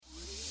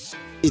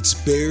It's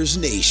Bears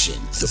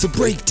Nation, the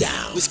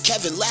Breakdown with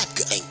Kevin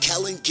Lapka and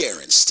Kellen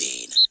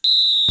Gerenstein.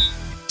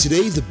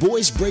 Today, the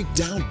boys break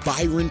down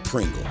Byron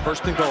Pringle.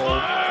 First and goal,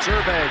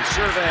 surveying,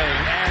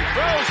 and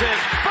throws it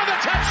for the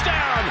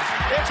touchdown.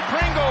 It's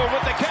Pringle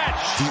with the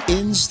catch. The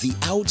ins, the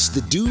outs,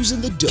 the do's,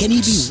 and the don'ts. Can he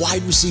be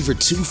wide receiver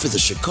 2 for the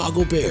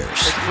Chicago Bears?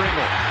 It's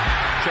Pringle.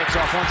 Checks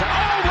off one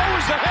time.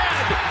 Lowers the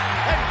head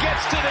and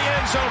gets to the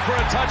end zone for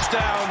a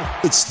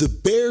touchdown. It's the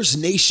Bears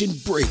Nation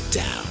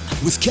Breakdown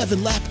with Kevin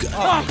Lapka.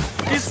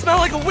 You smell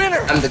like a winner.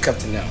 I'm the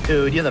captain now.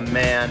 Dude, you're the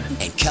man.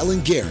 And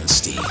Kellen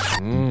Gerenstein.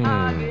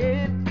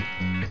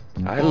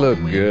 I look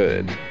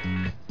good.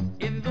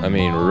 I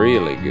mean,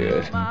 really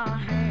good.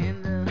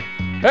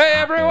 Hey,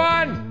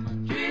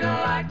 everyone!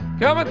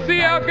 Come and see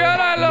how good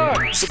I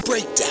look! The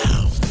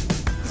Breakdown.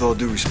 With all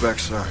due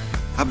respect, sir,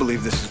 I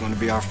believe this is going to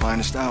be our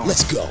finest hour.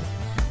 Let's go.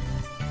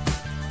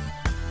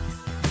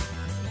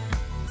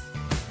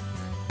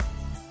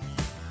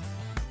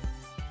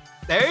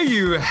 There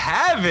you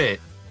have it.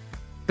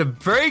 The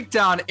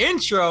Breakdown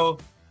intro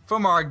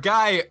from our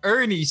guy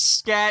Ernie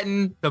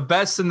Scatton, the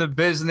best in the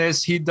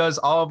business. He does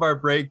all of our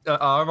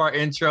all of our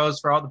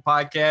intros for all the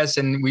podcasts,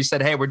 and we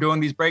said, hey, we're doing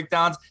these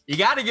breakdowns. You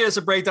got to get us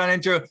a breakdown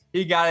intro.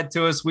 He got it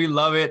to us. We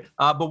love it.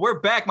 But we're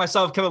back.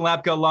 Myself, Kevin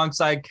Lapka,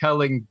 alongside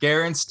Kellen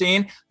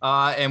Gerenstein,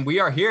 and we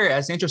are here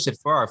as interested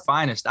for our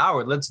finest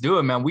hour. Let's do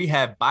it, man. We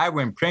have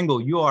Byron Pringle.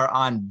 You are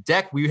on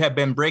deck. We have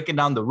been breaking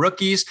down the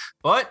rookies,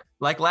 but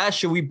like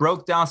last year, we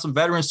broke down some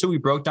veterans too. We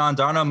broke down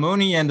Darnell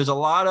Mooney, and there's a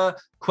lot of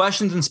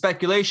questions and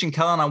speculation,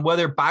 Kellen, on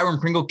whether Byron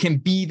Pringle can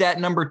be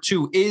that number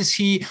 2. Is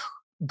he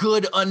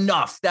good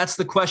enough? That's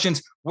the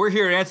questions. We're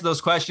here to answer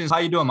those questions. How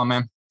you doing, my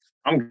man?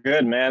 I'm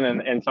good, man.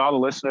 And to all the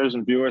listeners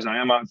and viewers, I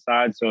am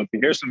outside. So if you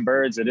hear some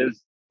birds, it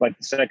is like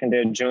the second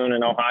day of June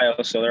in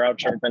Ohio. So they're out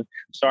chirping.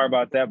 Sorry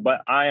about that.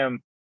 But I'm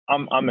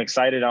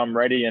excited. I'm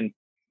ready. And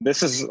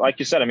this is, like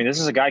you said, I mean, this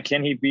is a guy,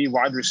 can he be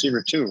wide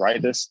receiver 2,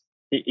 right?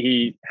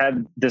 He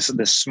had this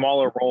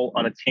smaller role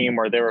on a team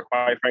where there were,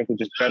 quite frankly,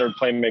 just better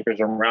playmakers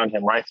around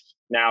him. Right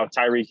now,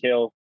 Tyreek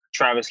Hill,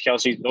 Travis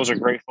Kelce, those are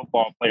great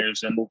football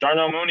players. And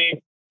Darnell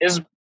Mooney is,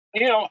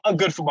 a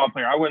good football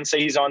player. I wouldn't say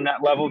he's on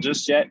that level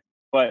just yet,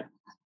 but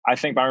I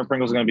think Byron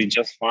Pringle is going to be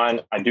just fine.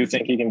 I do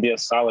think he can be a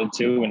solid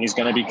 2, and he's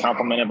going to be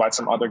complemented by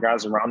some other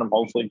guys around him.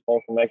 Hopefully,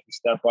 Cole can make him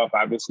step up.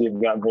 Obviously,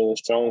 you've got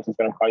Velus Jones, who's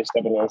going to probably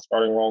step into a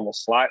starting role in the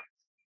slot.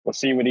 We'll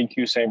see what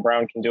EQ St.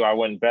 Brown can do. I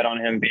wouldn't bet on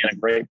him being a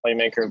great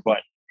playmaker, but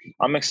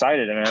I'm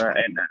excited, man.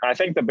 And I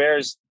think the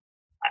Bears,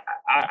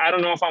 I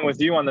don't know if I'm with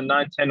you on the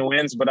 9-10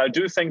 wins, but I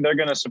do think they're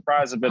going to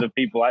surprise a bit of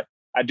people.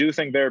 I do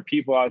think there are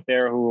people out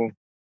there who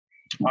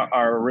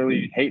are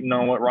really hating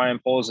on what Ryan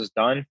Poles has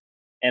done.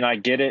 And I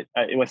get it.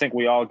 I think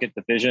we all get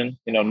the vision.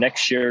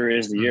 Next year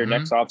is the year.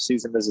 Next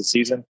offseason is the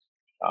season.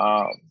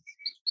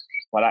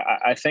 But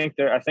I think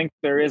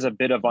there is a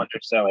bit of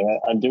underselling.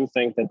 I do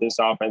think that this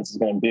offense is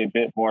going to be a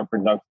bit more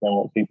productive than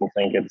what people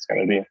think it's going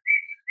to be.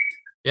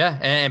 Yeah,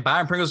 and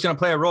Byron Pringle is going to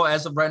play a role.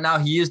 As of right now,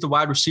 he is the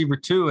wide receiver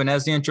 2. And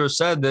as the intro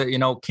said,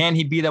 can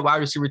he be that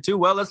wide receiver 2?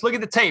 Well, let's look at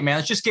the tape, man.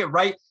 Let's just get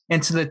right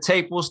into the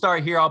tape. We'll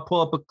start here. I'll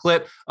pull up a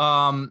clip.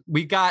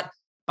 We got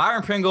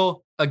Byron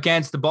Pringle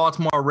against the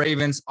Baltimore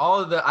Ravens.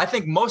 I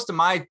think most of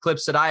my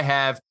clips that I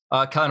have,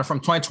 kind of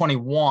from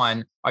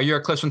 2021. Are your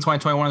clips from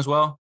 2021 as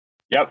well?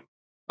 Yep.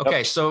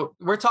 Okay, so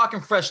we're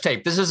talking fresh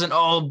tape. This isn't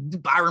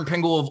Byron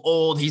Pringle of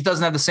old. He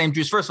doesn't have the same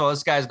juice. First of all,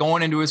 this guy's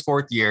going into his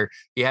 4th year.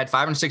 He had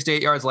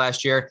 568 yards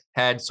last year,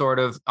 had sort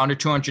of under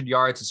 200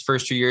 yards his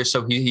first 2 years.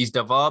 So he's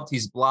developed,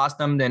 he's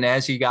blossomed, and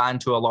as he got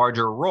into a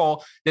larger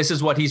role, this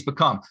is what he's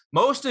become.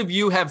 Most of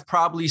you have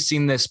probably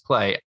seen this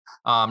play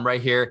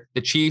right here.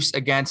 The Chiefs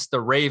against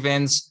the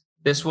Ravens.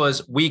 This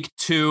was week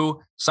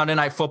 2, Sunday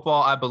Night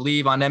Football, I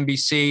believe, on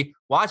NBC.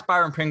 Watch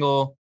Byron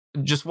Pringle.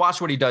 Just watch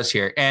what he does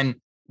here. And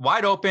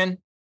wide open.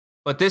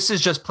 But this is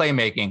just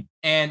playmaking.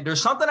 And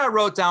there's something I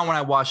wrote down when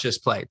I watched this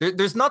play.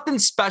 There's nothing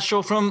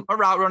special from a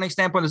route running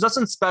standpoint. There's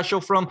nothing special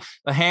from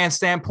a hand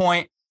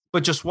standpoint.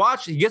 But just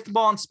watch. He gets the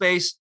ball in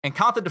space and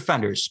count the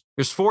defenders.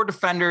 There's 4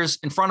 defenders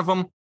in front of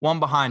him, 1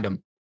 behind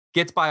him.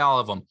 Gets by all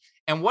of them.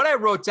 And what I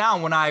wrote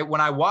down when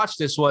I watched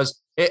this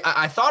was,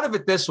 I thought of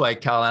it this way,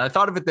 Kellen. I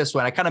thought of it this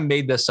way. And I kind of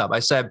made this up. I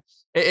said,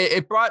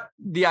 it brought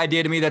the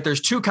idea to me that there's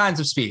 2 kinds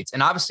of speeds.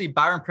 And obviously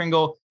Byron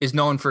Pringle is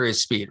known for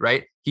his speed,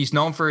 right? He's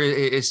known for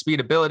his speed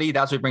ability.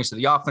 That's what he brings to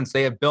the offense.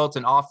 They have built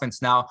an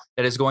offense now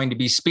that is going to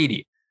be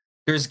speedy.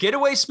 There's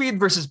getaway speed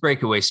versus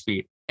breakaway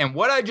speed. And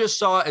what I just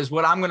saw is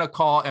what I'm going to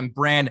call and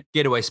brand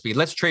getaway speed.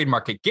 Let's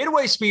trademark it.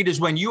 Getaway speed is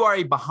when you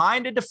are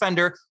behind a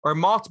defender or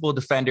multiple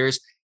defenders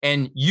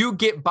and you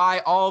get by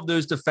all of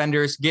those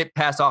defenders, get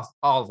past off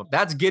all of them.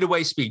 That's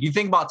getaway speed. You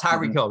think about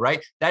Tyreek Hill,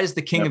 right? That is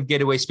the king of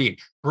getaway speed.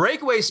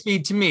 Breakaway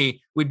speed to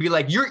me would be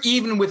like you're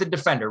even with a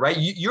defender, right?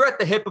 You're at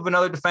the hip of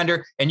another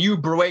defender and you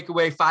break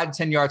away 5 to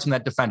 10 yards from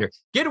that defender.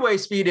 Getaway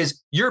speed is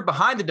you're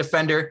behind the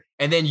defender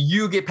and then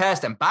you get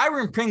past them.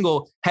 Byron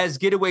Pringle has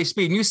getaway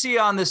speed. And you see it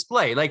on this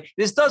play. Like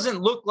this doesn't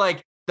look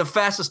like the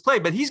fastest play,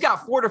 but he's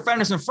got 4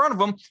 defenders in front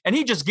of him and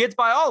he just gets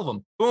by all of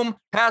them. Boom,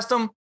 past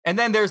them. And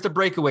then there's the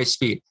breakaway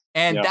speed.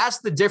 And that's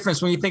the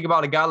difference when you think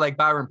about a guy like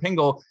Byron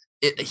Pringle.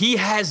 He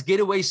has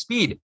getaway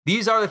speed.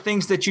 These are the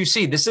things that you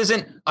see. This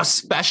isn't a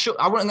special,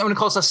 I'm going to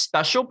call this a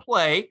special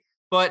play,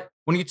 but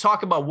when you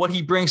talk about what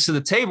he brings to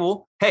the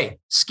table, hey,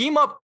 scheme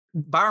up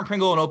Byron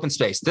Pringle in open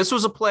space. This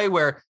was a play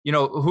where,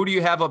 who do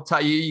you have up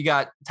top? You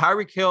got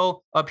Tyreek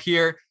Hill up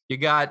here. You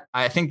got,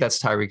 I think that's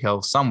Tyreek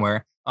Hill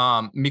somewhere.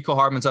 Mecole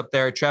Hardman's up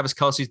there. Travis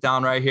Kelce's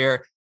down right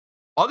here.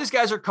 All these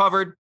guys are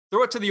covered.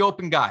 Throw it to the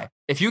open guy.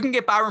 If you can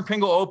get Byron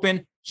Pringle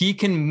open, he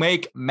can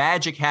make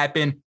magic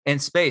happen in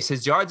space.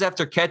 His yards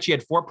after catch, he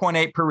had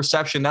 4.8 per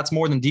reception. That's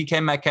more than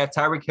DK Metcalf,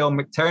 Tyreek Hill,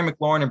 Terry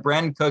McLaurin, and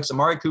Brandon Cooks,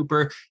 Amari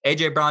Cooper,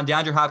 AJ Brown,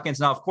 DeAndre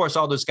Hopkins. Now, of course,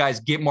 all those guys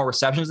get more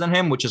receptions than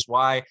him, which is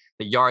why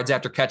the yards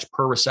after catch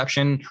per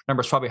reception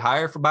number is probably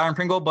higher for Byron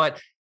Pringle.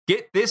 But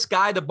get this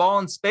guy the ball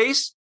in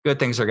space, good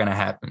things are going to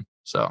happen.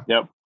 So,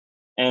 yep.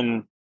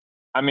 And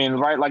I mean,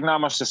 right, like not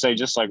much to say,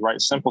 just like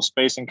simple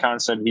spacing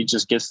concept. He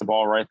just gets the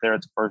ball right there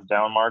at the first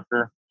down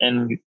marker.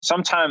 And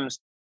sometimes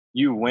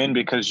you win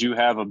because you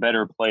have a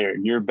better player.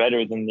 You're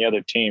better than the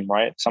other team,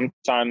 right?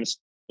 Sometimes,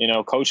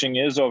 coaching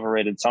is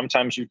overrated.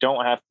 Sometimes you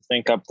don't have to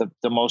think up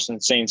the most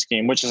insane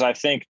scheme, which is, I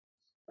think,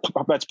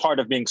 that's part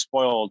of being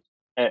spoiled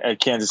at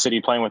Kansas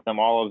City, playing with them,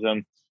 all of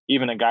them.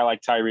 Even a guy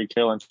like Tyreek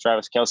Hill and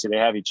Travis Kelce, they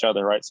have each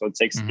other, right? So it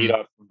takes speed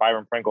off.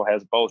 Byron Pringle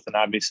has both, and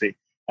obviously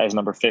as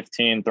number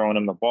 15 throwing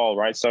him the ball,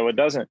 right? So it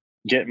doesn't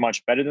get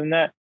much better than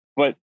that,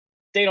 but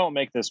they don't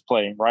make this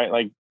play, right?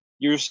 Like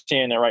you're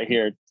seeing it right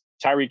here.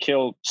 Tyreek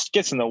Hill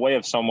gets in the way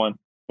of someone,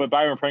 but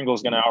Byron Pringle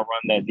is going to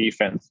outrun that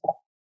defense.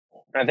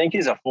 I think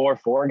he's a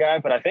 4.4 guy,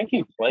 but I think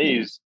he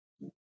plays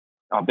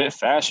a bit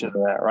faster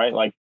than that, right?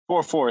 Like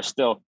 4.4 is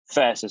still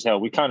fast as hell.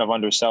 We kind of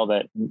undersell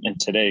that in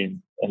today,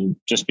 and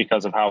just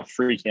because of how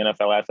freaky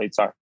NFL athletes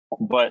are.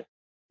 But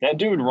that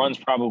dude runs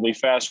probably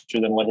faster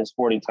than what his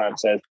 40 time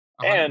says.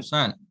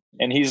 100%.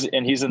 And he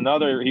was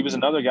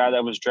another guy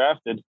that was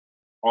drafted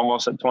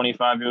almost at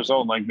 25 years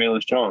old, like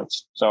Velus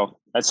Jones. So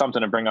that's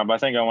something to bring up. I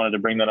think I wanted to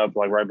bring that up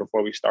right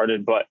before we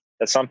started, but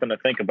that's something to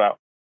think about.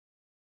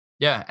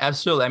 Yeah,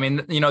 absolutely. I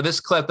mean,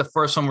 this clip, the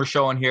first one we're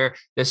showing here,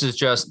 this is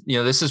just,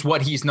 this is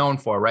what he's known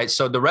for, right?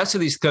 So the rest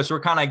of these clips, we're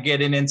kind of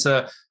getting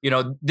into,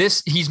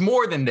 this, he's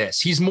more than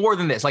this. He's more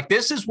than this. Like,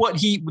 this is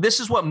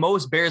what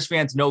most Bears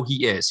fans know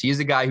he is. He's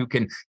a guy who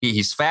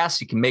he's fast.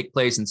 He can make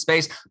plays in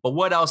space, but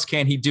what else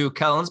can he do?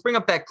 Kellen, let's bring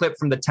up that clip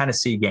from the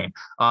Tennessee game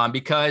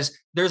because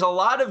there's a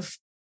lot of,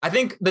 I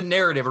think the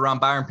narrative around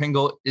Byron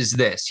Pringle is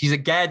this. He's a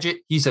gadget.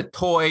 He's a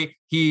toy.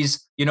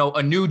 He's,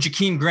 a new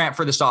Jakeem Grant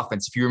for this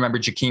offense. If you remember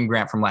Jakeem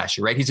Grant from last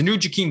year, right? He's a new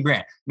Jakeem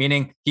Grant,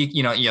 meaning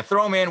you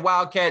throw him in,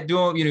 Wildcat, do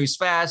him, he's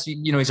fast,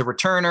 he's a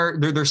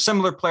returner. They're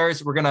similar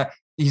players.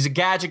 He's a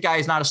gadget guy.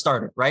 He's not a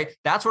starter, right?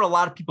 That's what a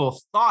lot of people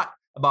thought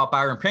about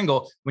Byron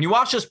Pringle. When you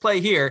watch this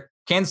play here,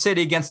 Kansas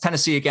City against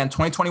Tennessee, again,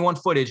 2021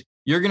 footage,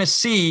 you're going to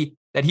see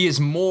that he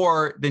is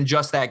more than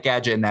just that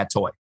gadget and that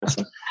toy.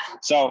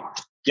 So,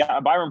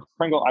 yeah, Byron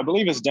Pringle, I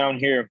believe, is down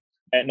here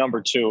at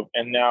number 2.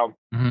 And now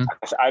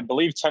I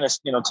believe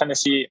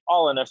Tennessee,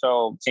 all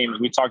NFL teams,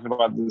 we talked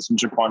about this in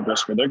Jaquan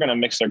Brisker, they're going to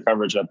mix their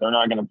coverage up. They're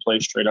not going to play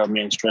straight up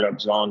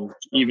zone.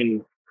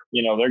 Even,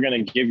 they're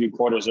going to give you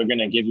quarters. They're going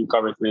to give you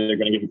cover 3. They're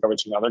going to give you cover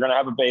 2. Now they're going to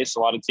have a base. A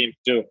lot of teams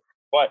do.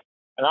 But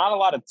not a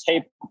lot of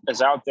tape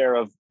is out there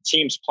of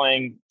teams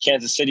playing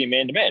Kansas City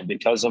man-to-man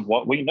because of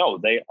what we know.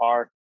 They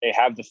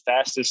have the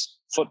fastest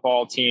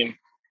football team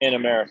in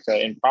America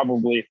and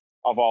probably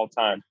of all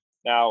time.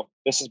 Now,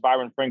 this is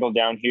Byron Pringle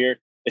down here.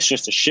 It's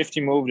just a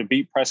shifty move to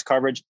beat press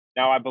coverage.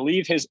 Now, I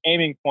believe his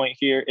aiming point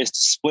here is to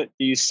split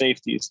these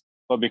safeties.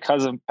 But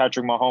because of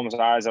Patrick Mahomes'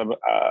 eyes,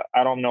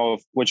 I don't know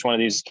which one of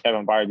these is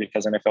Kevin Byard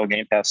because NFL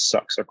Game Pass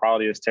sucks. The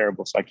quality is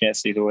terrible, so I can't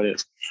see who it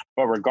is.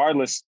 But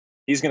regardless,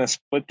 he's going to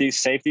split these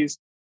safeties.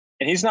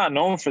 And he's not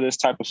known for this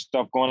type of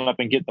stuff, going up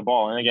and get the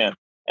ball. And again,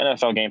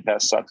 NFL Game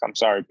Pass sucks. I'm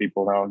sorry,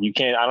 people. No, you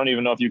can't. I don't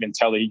even know if you can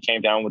tell that he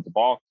came down with the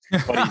ball,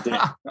 but he did.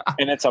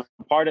 And it's a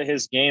part of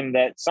his game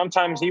that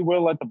sometimes he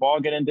will let the ball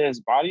get into his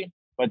body.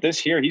 But this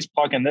here, he's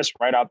plucking this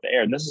right out the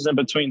air. And this is in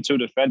between 2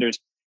 defenders.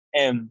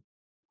 And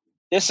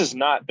this is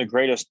not the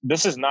greatest.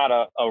 This is not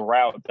a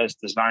route that's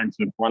designed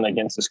to run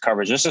against this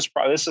coverage. This is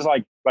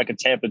like a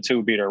Tampa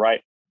 2 beater,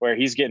 right? Where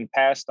he's getting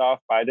passed off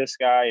by this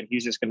guy and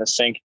he's just going to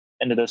sink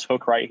into this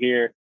hook right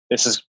here.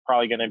 This is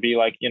probably going to be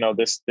like,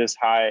 this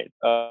high,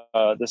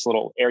 this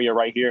little area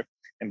right here.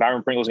 And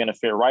Byron Pringle is going to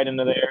fit right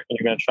into there. And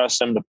you're going to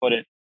trust him to put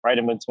it right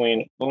in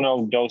between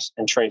Uno, Dos,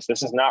 and Trace.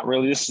 This is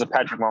a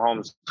Patrick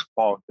Mahomes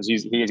ball because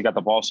he's got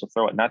the ball to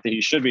throw it. Not that he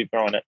should be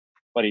throwing it,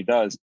 but he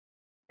does.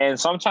 And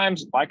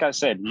sometimes, like I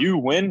said, you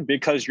win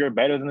because you're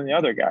better than the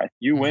other guy.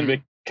 You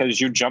win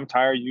because you jumped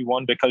higher. You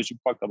won because you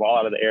plucked the ball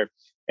out of the air.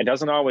 It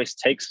doesn't always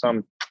take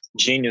some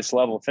genius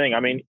level thing. I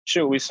mean,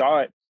 shoot, we saw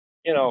it.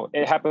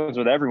 It happens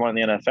with everyone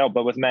in the NFL,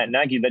 but with Matt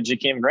Nagy, that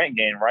Jakeem Grant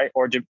game, right?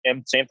 Or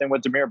same thing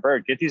with Damiere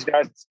Byrd. Get these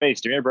guys in space.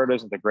 Damiere Byrd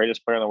isn't the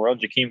greatest player in the world.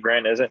 Jakeem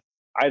Grant isn't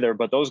either,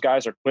 but those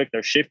guys are quick.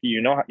 They're shifty.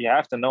 You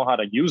have to know how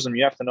to use them.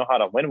 You have to know how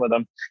to win with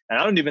them. And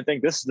I don't even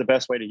think this is the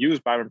best way to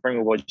use Byron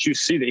Pringle, but you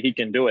see that he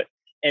can do it.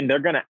 And they're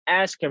going to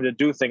ask him to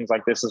do things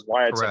like this is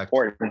why it's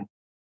important.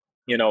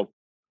 You know,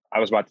 I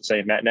was about to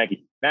say Matt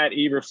Nagy, Matt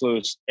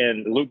Eberflus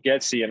and Luke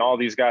Getsy and all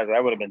these guys,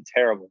 that would have been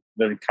terrible.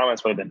 The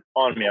comments would have been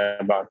on me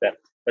about that.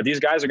 But these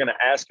guys are going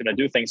to ask him to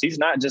do things. He's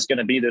not just going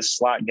to be this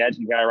slot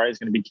gadget guy, right? He's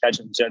going to be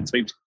catching jet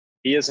sweeps.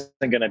 He isn't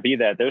going to be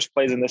that. There's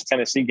plays in this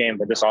Tennessee game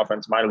that this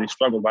offense mightily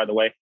struggled, by the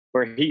way,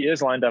 where he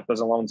is lined up as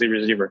a lone Z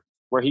receiver,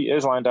 where he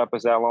is lined up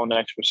as that lone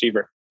X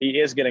receiver. He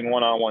is getting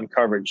one-on-one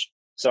coverage.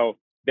 So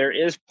there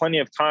is plenty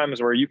of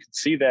times where you can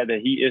see that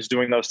he is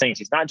doing those things.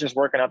 He's not just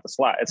working out the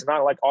slot. It's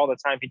not like all the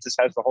time he just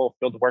has the whole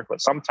field to work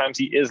with. Sometimes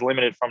he is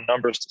limited from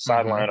numbers to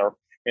sideline or,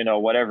 you know,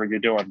 whatever you're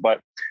doing. But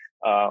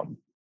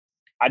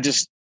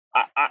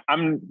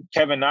I'm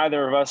Kevin,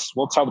 neither of us,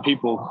 we'll tell the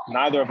people,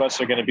 neither of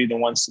us are going to be the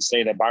ones to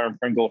say that Byron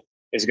Pringle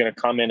is going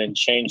to come in and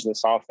change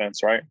this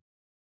offense, right?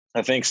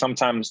 I think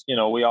sometimes, you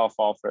know, we all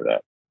fall for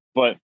that.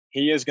 But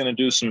he is going to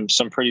do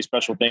some pretty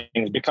special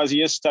things because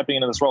he is stepping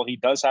into this role. He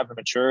does have the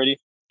maturity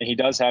and he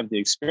does have the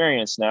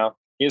experience now.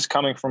 He is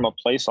coming from a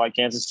place like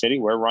Kansas City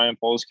where Ryan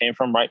Poles came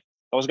from, right?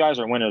 Those guys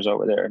are winners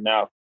over there.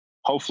 Now,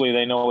 hopefully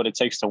they know what it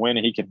takes to win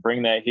and he can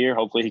bring that here.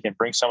 Hopefully he can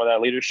bring some of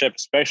that leadership,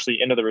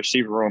 especially into the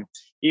receiver room.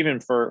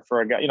 Even for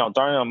a guy, you know,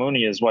 Darnell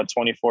Mooney is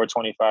 24,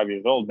 25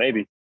 years old,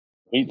 maybe.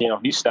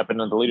 He's stepping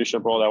into the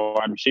leadership role that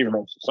wide receiver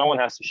room. So someone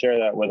has to share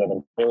that with him.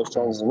 And Felix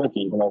Jones is a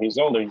rookie. Even though he's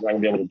older, he's not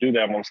going to be able to do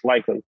that most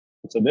likely.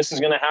 So this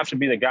is going to have to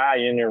be the guy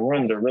in your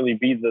room to really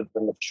be the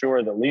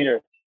mature, the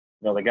leader,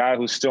 you know, the guy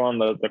who's still on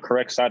the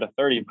correct side of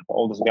 30, but the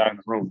oldest guy in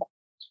the room.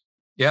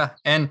 Yeah.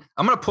 And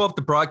I'm going to pull up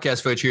the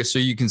broadcast footage here so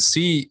you can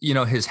see, you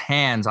know, his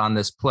hands on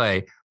this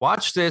play.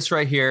 Watch this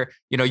right here.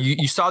 You know,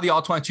 you saw the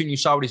all 22 and you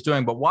saw what he's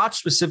doing, but watch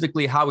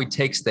specifically how he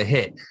takes the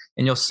hit.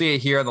 And you'll see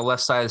it here on the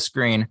left side of the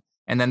screen.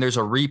 And then there's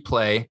a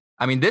replay.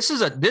 I mean, this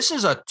is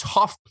a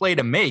tough play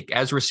to make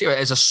as a receiver,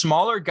 as a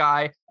smaller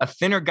guy, a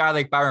thinner guy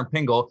like Byron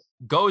Pringle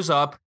goes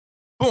up,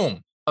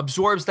 boom,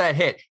 absorbs that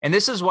hit. And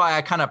this is why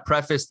I kind of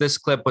preface this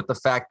clip with the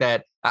fact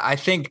that I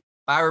think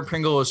Byron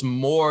Pringle is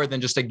more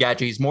than just a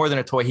gadget. He's more than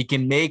a toy. He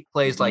can make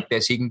plays like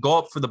this. He can go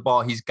up for the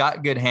ball. He's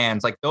got good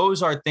hands. Like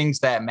those are things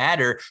that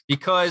matter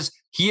because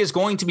he is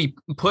going to be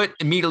put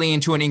immediately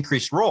into an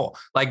increased role.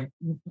 Like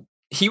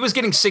he was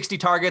getting 60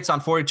 targets on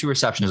 42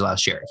 receptions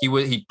last year.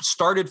 He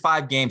started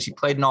 5 games. He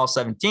played in all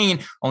 17,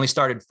 only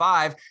started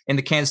 5 in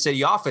the Kansas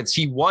City offense.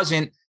 He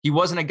wasn't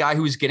a guy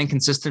who was getting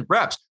consistent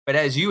reps. But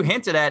as you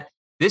hinted at,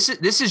 this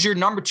is your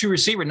number 2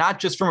 receiver, not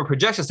just from a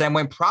projection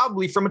standpoint,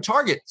 probably from a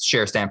target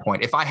share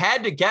standpoint. If I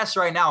had to guess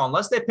right now,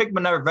 unless they pick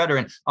another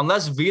veteran,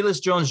 unless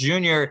Velus Jones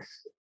Jr.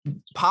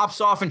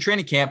 pops off in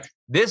training camp,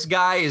 this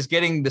guy is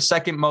getting the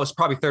second most,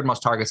 probably third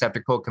most targets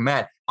after Cole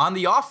Kmet on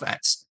the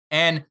offense.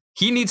 And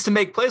he needs to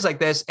make plays like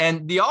this.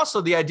 And the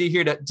idea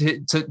here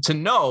to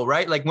know,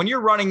 right? Like when you're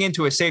running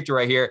into a safety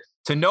right here,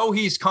 to know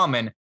he's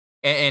coming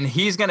and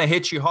he's going to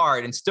hit you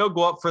hard and still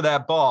go up for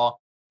that ball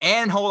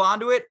and hold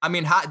on to it. I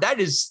mean,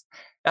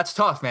 that's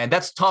tough, man.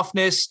 That's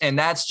toughness. And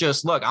that's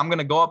just, look, I'm going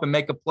to go up and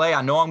make a play.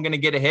 I know I'm going to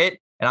get a hit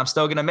and I'm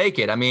still going to make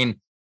it. I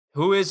mean,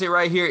 who is it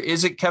right here?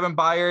 Is it Kevin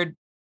Byard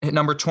at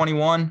number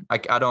 21? I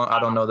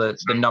don't know the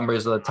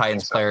numbers of the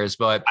Titans players,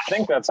 but I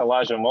think that's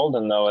Elijah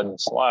Molden though in the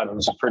slot. It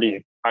was a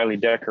pretty highly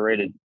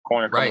decorated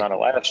corner coming out of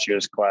last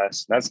year's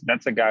class.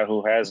 That's a guy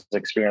who has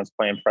experience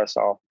playing press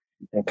off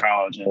in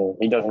college, and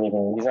he's not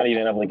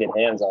even able to get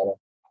hands on it.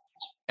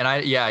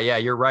 And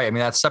you're right. I mean,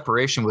 that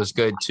separation was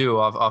good too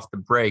off the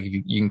break.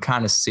 You can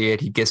kind of see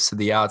it. He gets to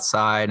the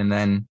outside and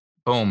then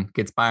boom,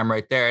 gets by him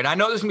right there. And I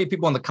know there's gonna be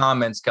people in the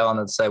comments, Kellen,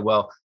 that say,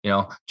 well, you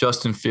know,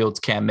 Justin Fields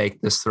can't make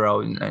this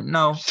throw.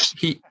 No,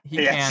 he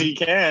yes, can. He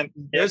can.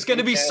 There's going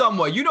to be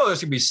someone, you know,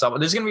 there's going to be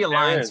someone. There's going to be a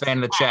Lions fan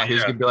in the chat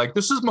who's going to be like,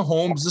 this is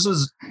Mahomes. This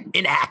is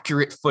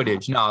inaccurate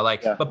footage. No,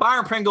 but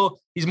Byron Pringle,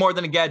 he's more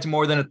than a gadget,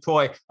 more than a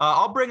toy.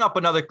 I'll bring up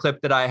another clip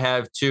that I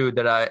have too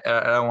that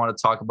I want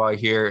to talk about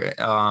here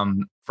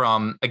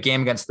from a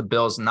game against the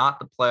Bills, not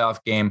the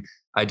playoff game,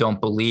 I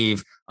don't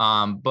believe.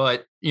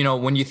 But you know,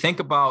 when you think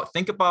about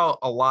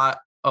a lot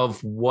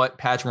of what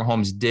Patrick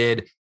Mahomes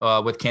did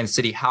with Kansas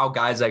City, how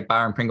guys like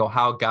Byron Pringle,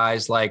 how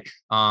guys like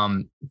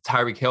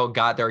Tyreek Hill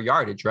got their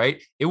yardage,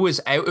 right? It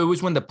was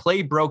when the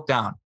play broke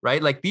down,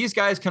 right? Like these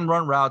guys can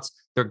run routes.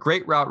 They're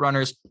great route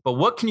runners, but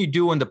what can you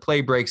do when the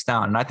play breaks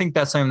down? And I think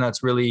that's something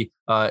that's really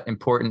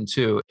important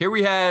too. Here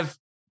we have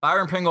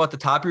Byron Pringle at the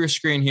top of your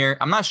screen here.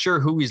 I'm not sure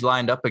who he's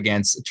lined up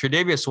against.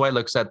 Tre'Davious White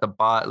looks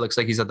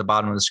like he's at the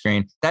bottom of the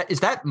screen. Is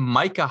that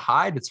Micah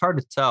Hyde? It's hard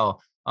to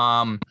tell.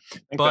 I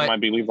think that might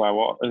be Levi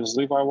Wallace. Is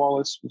Levi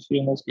Wallace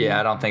in this game? Yeah,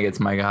 I don't think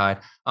it's Micah Hyde.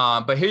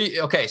 But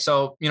here, okay,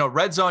 so you know,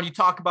 red zone. You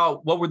talk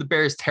about what were the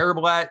Bears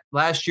terrible at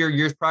last year,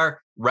 years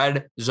prior.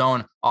 Red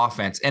zone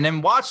offense, and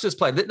then watch this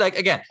play. Like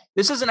again,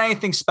 this isn't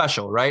anything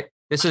special, right?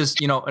 This is,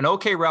 you know, an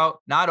okay route,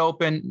 not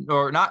open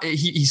or not.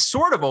 He's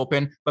sort of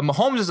open, but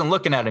Mahomes isn't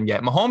looking at him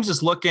yet. Mahomes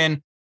is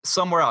looking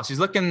somewhere else. He's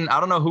looking. I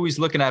don't know who he's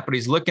looking at, but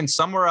he's looking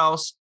somewhere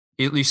else.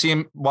 You see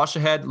him watch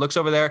ahead, looks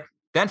over there,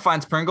 then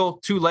finds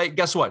Pringle. Too late.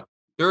 Guess what?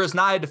 There is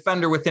not a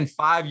defender within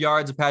 5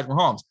 yards of Patrick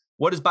Mahomes.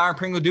 What does Byron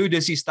Pringle do?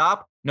 Does he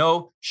stop?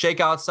 No, shake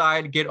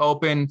outside, get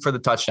open for the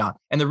touchdown.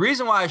 And the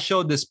reason why I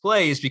showed this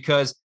play is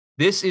because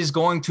this is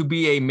going to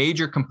be a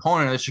major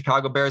component of the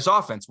Chicago Bears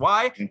offense.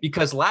 Why?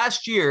 Because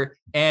last year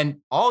and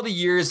all the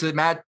years that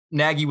Matt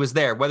Nagy was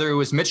there, whether it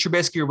was Mitch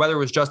Trubisky or whether it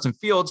was Justin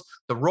Fields,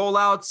 the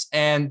rollouts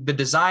and the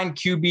design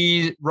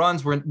QB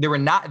runs were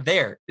not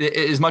there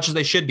as much as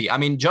they should be. I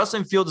mean,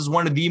 Justin Fields is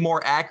one of the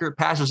more accurate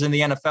passers in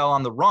the NFL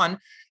on the run,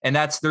 and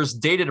there's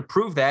data to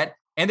prove that.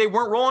 And they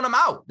weren't rolling him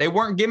out. They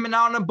weren't giving him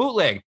out on a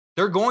bootleg.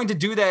 They're going to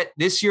do that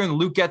this year in the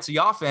Luke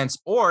Getsy offense.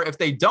 Or if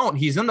they don't,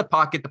 he's in the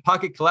pocket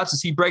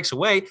collapses, he breaks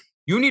away.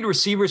 You need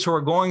receivers who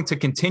are going to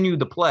continue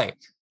the play.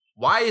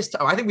 I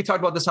think we talked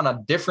about this on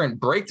a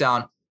different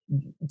breakdown.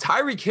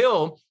 Tyreek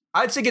Hill,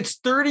 I'd say gets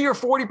 30 or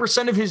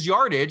 40% of his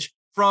yardage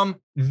from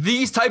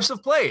these types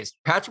of plays.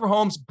 Patrick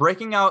Mahomes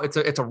breaking out. It's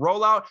a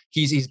rollout.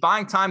 He's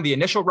buying time. The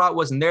initial route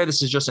wasn't there.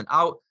 This is just an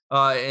out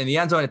in the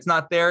end zone. It's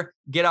not there.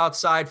 Get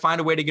outside, find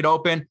a way to get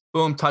open.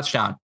 Boom,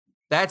 touchdown.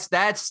 That's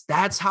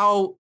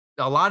how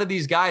a lot of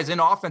these guys in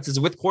offenses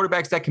with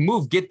quarterbacks that can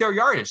move get their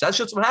yardage. That's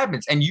just what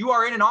happens. And you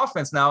are in an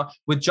offense now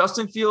with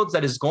Justin Fields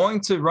that is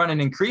going to run an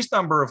increased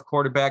number of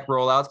quarterback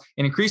rollouts,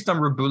 an increased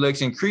number of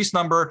bootlegs, increased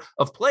number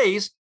of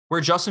plays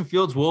where Justin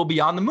Fields will be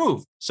on the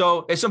move.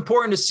 So it's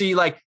important to see,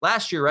 like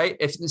last year, right?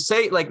 If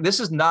say like this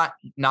is not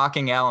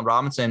knocking Allen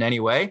Robinson in any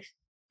way.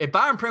 If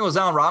Byron Pringle is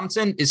Allen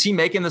Robinson, is he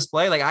making this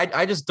play? Like,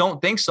 I just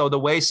don't think so. The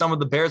way some of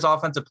the Bears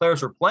offensive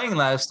players were playing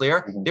last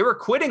year, they were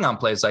quitting on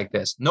plays like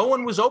this. No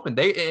one was open.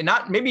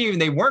 Maybe even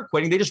they weren't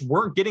quitting. They just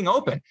weren't getting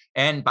open.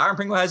 And Byron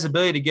Pringle has the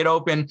ability to get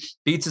open,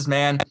 beats his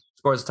man,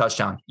 scores a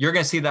touchdown. You're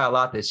going to see that a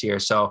lot this year.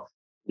 So,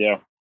 yeah,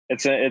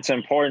 it's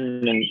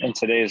important in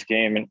today's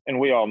game. And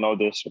we all know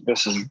this.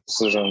 This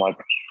isn't like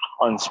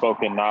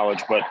unspoken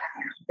knowledge, but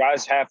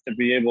guys have to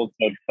be able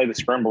to play the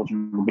scramble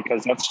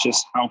because that's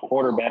just how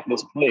quarterback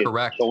is played.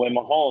 Correct. The way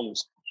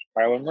Mahomes,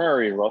 Kyler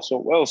Murray,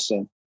 Russell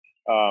Wilson,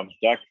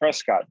 Dak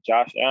Prescott,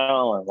 Josh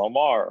Allen,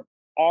 Lamar,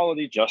 all of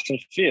these, Justin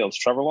Fields,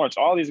 Trevor Lawrence,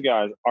 all these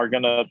guys are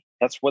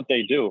that's what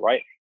they do,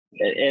 right?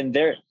 And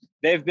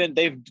they've been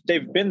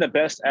the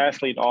best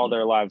athlete all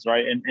their lives,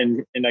 right?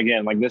 And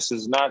again, like this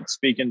is not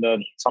speaking to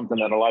something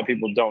that a lot of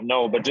people don't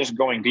know, but just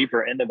going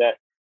deeper into that.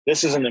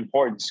 This is an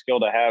important skill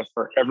to have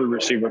for every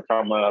receiver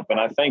coming up. And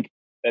I think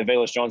that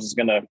Velus Jones is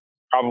going to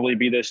probably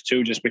be this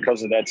too, just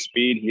because of that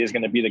speed. He is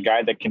going to be the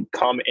guy that can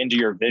come into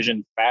your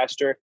vision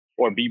faster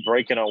or be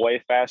breaking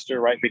away faster,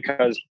 right?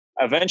 Because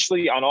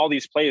eventually on all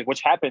these plays,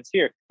 which happens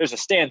here, there's a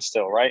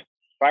standstill, right?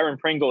 Byron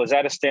Pringle is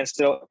at a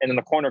standstill, and in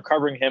the corner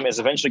covering him is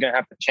eventually going to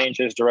have to change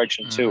his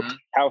direction too.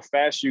 How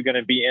fast you're going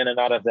to be in and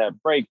out of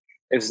that break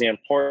is the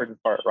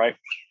important part, right?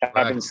 That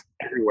happens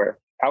everywhere.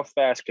 How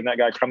fast can that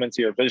guy come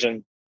into your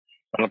vision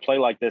on a play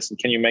like this, and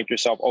can you make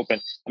yourself open?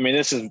 I mean,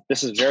 this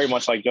is very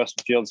much like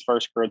Justin Fields'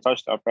 first career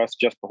touchdown pass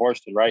to Jesper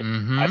Horsted, right?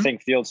 I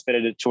think Fields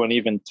fitted it to an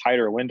even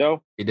tighter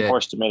window. He did.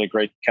 Horsted made a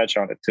great catch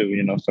on it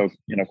too, so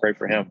great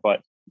for him.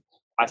 But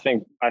I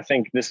think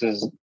this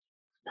is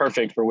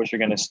perfect for what you're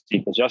going to see,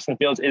 because Justin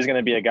Fields is going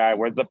to be a guy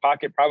where the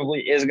pocket probably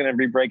is going to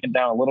be breaking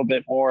down a little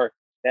bit more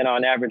than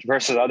on average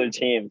versus other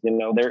teams.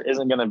 There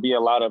isn't going to be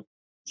a lot of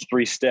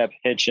 3-step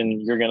hitch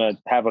and you're going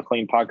to have a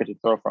clean pocket to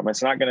throw from.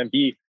 It's not going to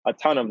be a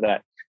ton of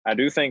that. I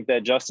do think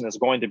that Justin is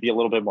going to be a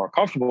little bit more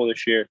comfortable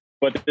this year,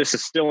 but this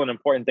is still an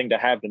important thing to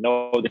have, to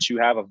know that you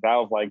have a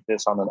valve like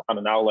this on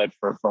an outlet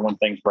for when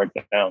things break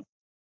down.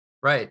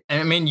 Right. And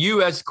I mean,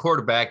 you as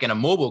quarterback and a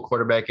mobile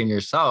quarterback in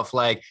yourself,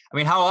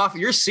 how often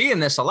you're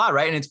seeing this a lot,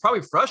 right? And it's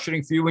probably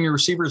frustrating for you when your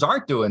receivers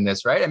aren't doing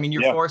this, right? I mean,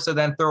 you're forced to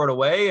then throw it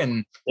away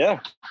and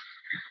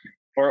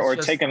or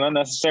take an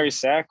unnecessary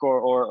sack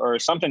or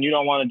something you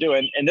don't want to do.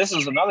 And this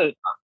is another,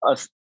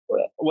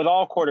 with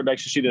all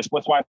quarterbacks, you see this.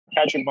 That's why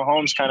Patrick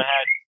Mahomes kind of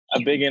had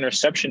a big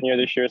interception here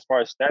this year as far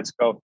as stats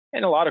go.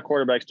 And a lot of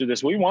quarterbacks do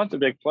this. We want the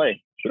big play.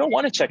 We don't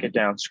want to check it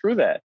down. Screw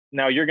that.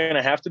 Now you're going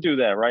to have to do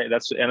that, right?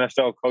 That's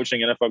NFL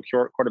coaching, NFL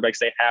quarterbacks.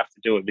 They have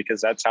to do it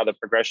because that's how the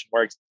progression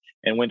works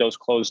and windows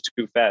close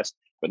too fast.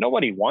 But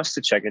nobody wants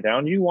to check it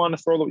down. You want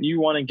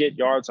to get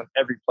yards on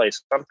every play.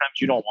 Sometimes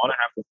you don't want to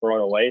have to throw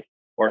it away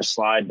or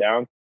slide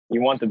down.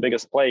 You want the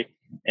biggest play,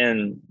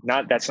 and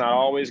that's not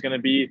always going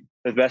to be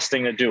the best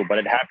thing to do, but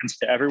it happens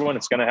to everyone.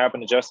 It's going to happen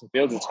to Justin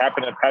Fields. It's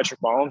happened to Patrick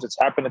Mahomes. It's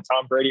happened to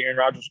Tom Brady, Aaron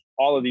Rodgers,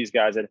 all of these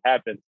guys. It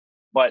happened,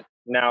 but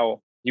now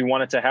you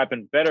want it to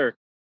happen better.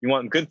 You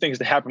want good things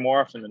to happen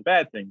more often than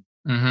bad things,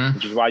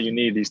 which is why you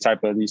need these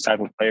type of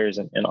players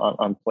and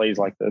on plays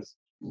like this.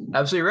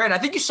 Absolutely right. And I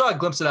think you saw a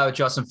glimpse of that with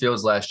Justin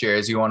Fields last year,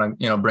 as you want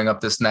to, bring up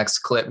this next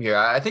clip here.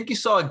 I think you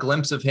saw a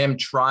glimpse of him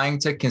trying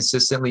to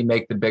consistently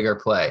make the bigger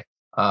play.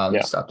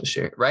 Let's stop the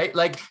share, right?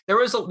 Like there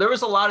was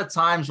a lot of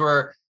times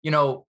where,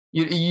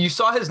 you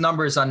saw his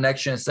numbers on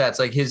Next Gen Stats,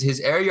 like his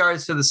air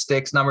yards to the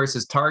sticks numbers,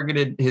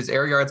 his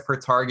air yards per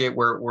target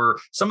were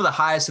some of the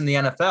highest in the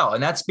NFL.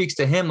 And that speaks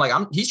to him. Like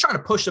he's trying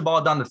to push the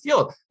ball down the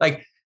field.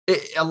 Like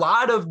a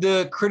lot of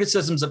the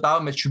criticisms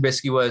about Mitch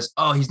Trubisky was,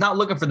 oh, he's not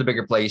looking for the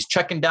bigger play. He's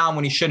checking down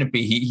when he shouldn't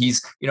be.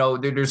 He's,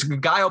 there's a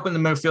guy open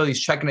in the midfield. He's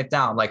checking it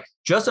down. Like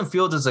Justin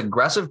Fields is an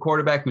aggressive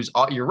quarterback who's,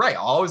 you're right,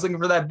 always looking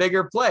for that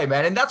bigger play,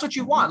 man. And that's what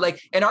you want.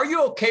 Like, and are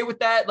you okay with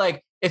that?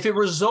 Like, if it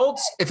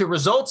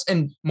results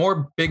in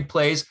more big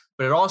plays,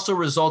 but it also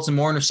results in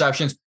more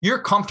interceptions, you're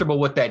comfortable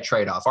with that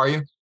trade-off, are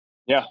you?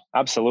 Yeah,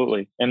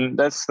 absolutely. And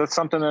that's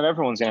something that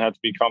everyone's going to have to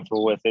be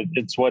comfortable with.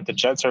 It's what the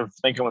Jets are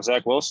thinking with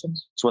Zach Wilson.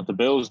 It's what the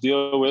Bills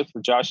deal with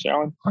Josh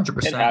Allen.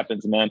 100%. It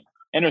happens, man.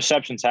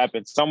 Interceptions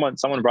happen.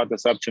 Someone brought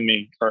this up to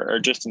me, or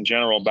just in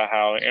general, about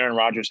how Aaron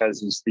Rodgers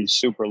has these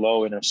super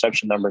low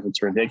interception numbers.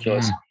 It's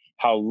ridiculous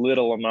how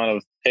little amount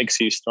of picks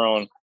he's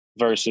thrown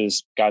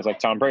versus guys like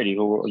Tom Brady,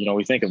 who,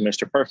 we think of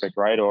Mr. Perfect,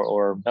 right?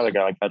 Or another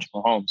guy like Patrick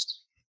Mahomes.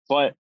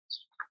 But,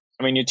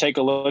 I mean, you take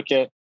a look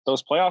at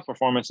those playoff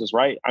performances,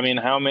 right? I mean,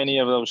 how many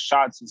of those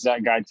shots has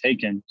that guy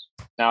taken?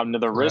 Now,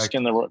 the risk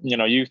and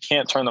you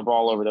can't turn the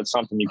ball over. That's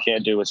something you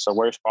can't do. It's the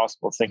worst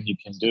possible thing you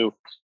can do.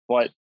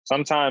 But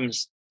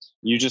sometimes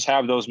you just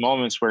have those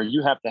moments where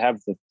you have to have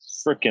the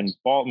freaking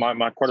ball.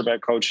 My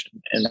quarterback coach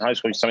in high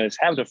school used to tell me this,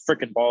 have the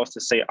freaking balls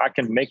to say, I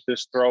can make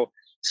this throw,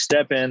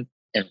 step in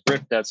and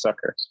rip that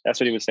sucker. That's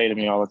what he would say to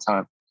me all the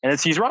time. And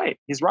he's right.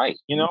 He's right.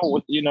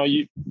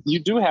 You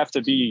do have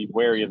to be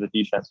wary of the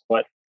defense,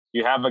 but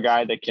you have a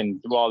guy that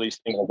can do all these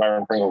things like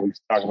Byron Pringle we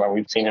talk about.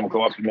 We've seen him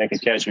go up and make a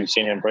catch. We've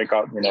seen him break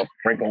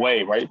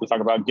away, right? We talk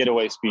about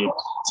getaway speed. We've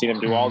seen him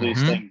do all these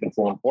things. It's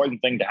an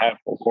important thing to have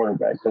for a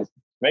quarterback. Because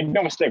make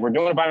no mistake, we're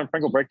doing a Byron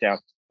Pringle breakdown,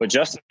 but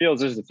Justin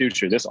Fields is the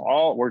future.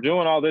 We're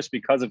doing all this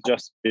because of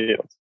Justin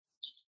Fields.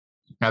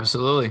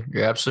 Absolutely.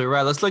 You're absolutely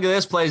right. Let's look at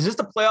this play. Is this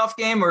the playoff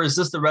game or is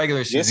this the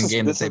regular season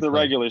game? This is the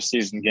regular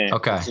season game.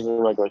 Okay. This is the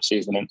regular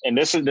season. And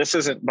this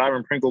isn't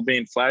Byron Pringle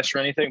being flash or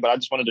anything, but I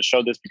just wanted to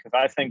show this because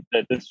I think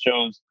that this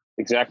shows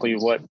exactly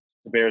what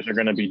the Bears are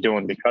going to be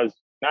doing, because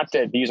not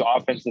that these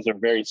offenses are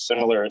very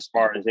similar as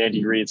far as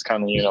Andy Reid's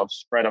kind of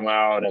spread them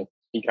out, and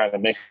he kind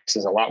of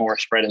mixes a lot more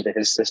spread into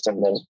his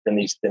system than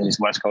these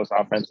West Coast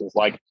offenses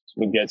like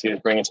we get to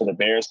bring to the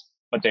Bears.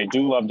 But they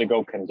do love to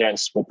go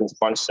condensed with this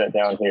bunch set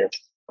down here,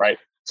 right?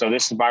 So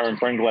this is Byron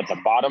Pringle at the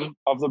bottom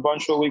of the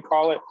bunch, what we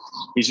call it.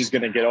 He's just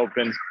going to get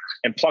open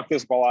and pluck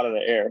this ball out of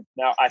the air.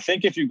 Now, I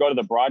think if you go to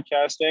the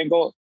broadcast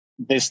angle,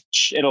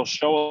 it'll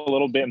show a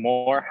little bit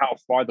more how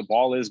far the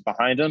ball is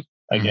behind him.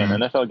 Again,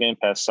 NFL Game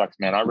Pass sucks,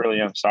 man. I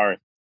really am sorry.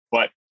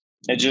 But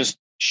it just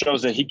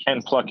shows that he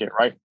can pluck it,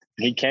 right?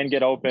 He can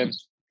get open.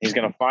 He's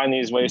going to find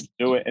these ways to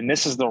do it. And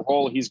this is the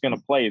role he's going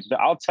to play.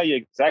 I'll tell you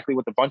exactly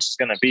what the bunch is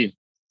going to be.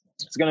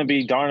 It's going to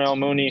be Darnell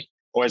Mooney,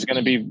 or it's going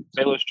to be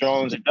Velus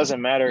Jones. It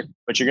doesn't matter,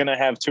 but you're going to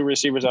have two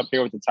receivers up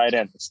here with the tight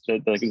end.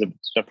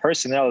 The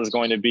personnel is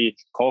going to be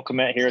Cole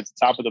Kmet here at the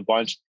top of the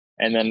bunch,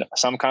 and then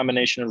some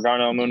combination of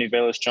Darnell Mooney,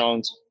 Velus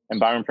Jones, and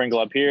Byron Pringle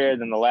up here.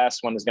 Then the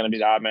last one is going to be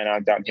the odd man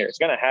out down here. It's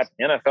going to happen.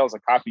 The NFL is a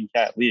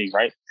copycat league,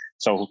 right?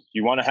 So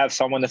you want to have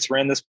someone that's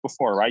ran this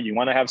before, right? You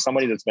want to have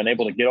somebody that's been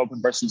able to get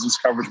open versus this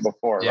coverage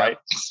before, right?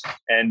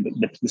 And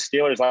the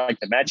Steelers like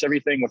to match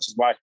everything, which is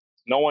why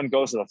no one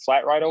goes to the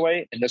flat right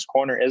away. And this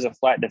corner is a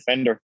flat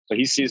defender. So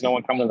he sees no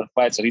one coming to the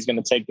flat. So he's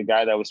going to take the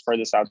guy that was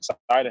furthest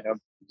outside of him.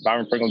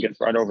 Byron Pringle gets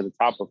right over the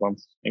top of him.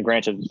 And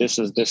granted, this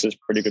is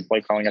pretty good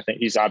play calling. I think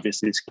he's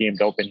obviously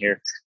schemed open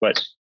here,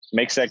 but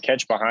makes that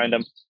catch behind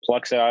him,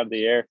 plucks it out of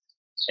the air.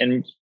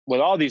 And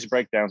with all these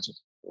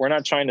breakdowns, we're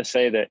not trying to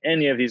say that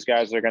any of these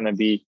guys are going to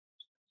be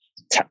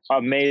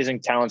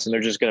amazing talents and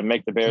they're just going to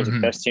make the Bears the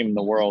best team in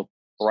the world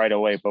right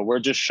away. But we're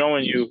just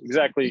showing you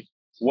exactly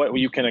what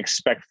you can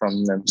expect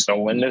from them. So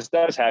when this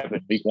does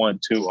happen, week 1,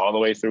 2, all the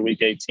way through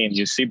week 18,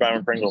 you see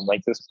Byron Pringle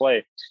make this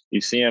play.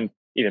 You see him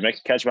either make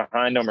a catch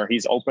behind him or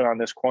he's open on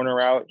this corner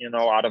route,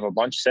 out of a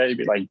bunch set. You'd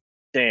be like,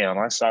 damn,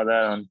 I saw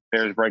that on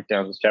Bears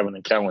Breakdowns with Kevin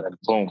and Kellen, and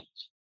boom,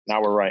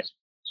 now we're right.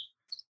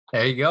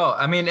 There you go.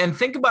 I mean, and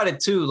think about it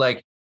too.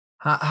 Like,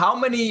 how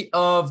many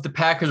of the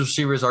Packers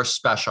receivers are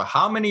special?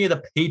 How many of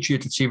the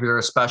Patriots receivers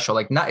are special?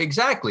 Like, not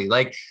exactly.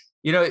 Like,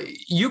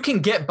 you can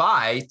get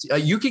by.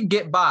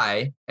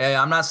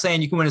 I'm not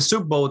saying you can win a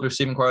Super Bowl with the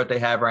receiving core that they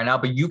have right now,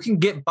 but you can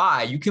get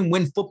by. You can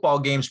win football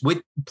games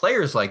with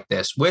players like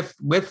this,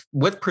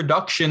 with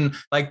production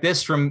like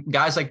this from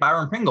guys like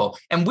Byron Pringle.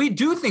 And we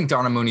do think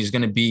Darnell Mooney is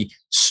going to be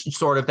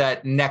sort of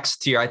that next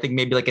tier. I think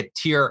maybe like a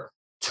tier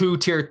 2,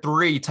 tier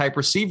 3 type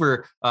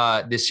receiver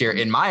this year,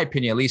 in my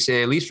opinion, at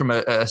least from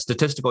a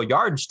statistical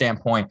yard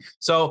standpoint.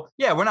 So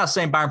yeah, we're not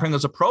saying Byron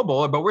Pringle's a Pro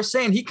Bowler, but we're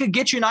saying he could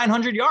get you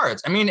 900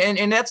 yards. I mean,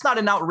 and that's not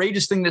an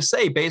outrageous thing to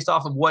say based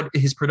off of what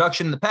his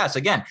production in the past.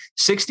 Again,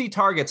 60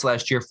 targets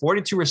last year,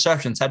 42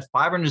 receptions, had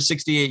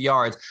 568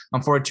 yards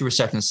on 42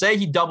 receptions. Say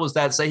he doubles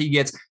that, say he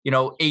gets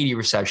 80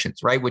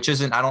 receptions, right? Which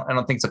isn't, I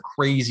don't think it's a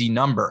crazy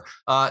number.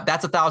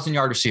 That's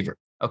 1,000-yard receiver.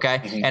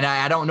 Okay. And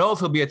I don't know if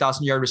he'll be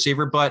 1,000-yard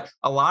receiver, but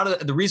a lot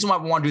of the reason why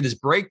we want to do this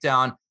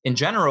breakdown in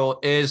general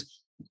is,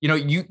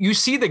 you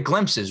see the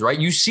glimpses, right?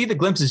 You see the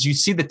glimpses, you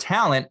see the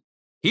talent,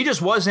 He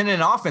just wasn't in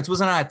an offense,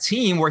 wasn't on a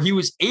team where he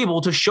was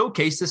able to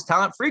showcase this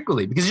talent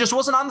frequently because he just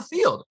wasn't on the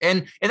field.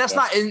 And that's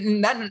not,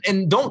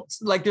 and don't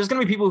like, there's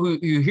going to be people who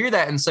hear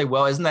that and say,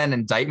 well, isn't that an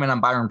indictment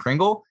on Byron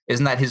Pringle?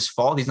 Isn't that his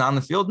fault? He's not on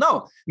the field. No,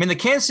 I mean, the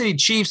Kansas City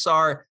Chiefs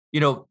are,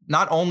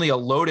 not only a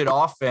loaded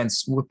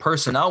offense with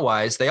personnel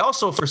wise, they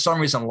also, for some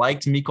reason,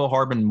 liked Mecole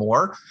Hardman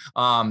more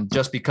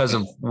just because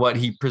of what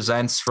he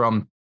presents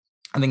from,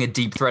 I think, a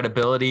deep threat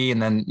ability. And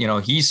then,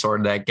 he's sort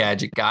of that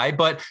gadget guy,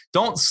 but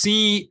don't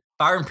see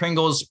Byron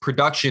Pringle's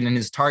production and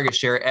his target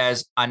share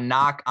as a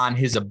knock on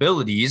his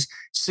abilities.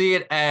 See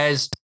it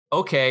as,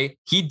 okay,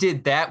 he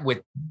did that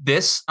with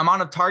this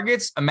amount of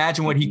targets.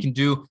 Imagine what he can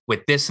do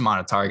with this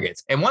amount of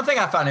targets. And one thing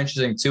I found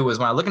interesting too was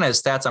when I was looking at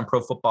his stats on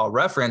Pro Football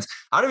Reference,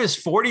 out of his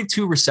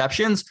 42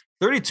 receptions,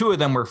 32 of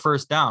them were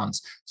first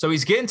downs. So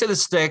he's getting to the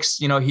sticks.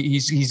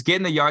 He's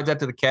getting the yards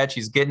after the catch.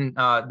 He's getting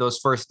those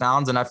first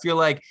downs. And I feel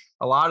like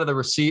a lot of the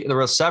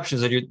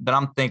receptions that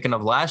I'm thinking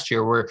of last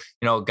year were,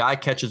 a guy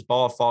catches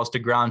ball, falls to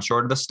ground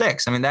short of the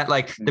sticks. I mean, that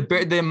like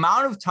the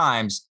amount of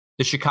times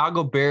the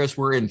Chicago Bears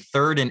were in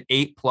 3rd and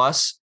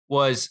 8+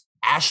 was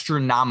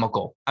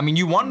astronomical. I mean,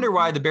 you wonder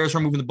why the Bears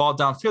were moving the ball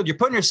downfield. You're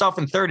putting yourself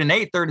in 3rd and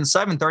 8, 3rd and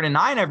 7, 3rd and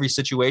 9 every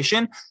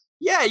situation.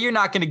 Yeah, you're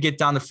not going to get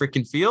down the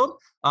freaking field.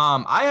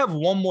 I have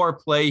one more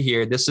play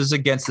here. This is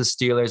against the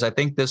Steelers. I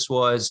think this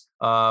was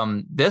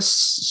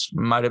this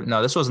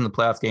wasn't the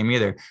playoff game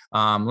either.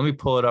 Let me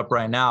pull it up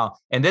right now.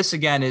 And this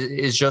again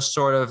is just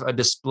sort of a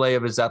display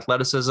of his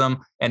athleticism.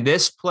 And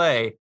this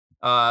play,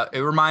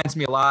 it reminds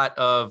me a lot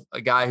of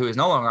a guy who is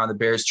no longer on the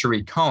Bears,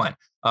 Tariq Cohen.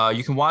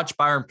 You can watch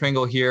Byron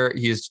Pringle here.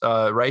 He's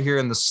right here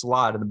in the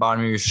slot at the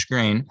bottom of your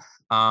screen.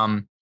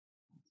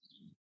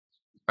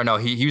 Or no,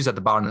 he was at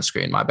the bottom of the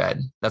screen. My bad.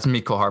 That's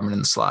Mecole Hardman in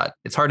the slot.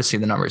 It's hard to see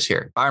the numbers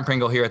here. Byron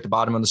Pringle here at the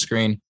bottom of the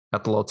screen.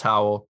 Got the little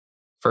towel.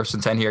 1st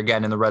and 10 here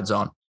again in the red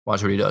zone.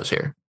 Watch what he does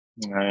here.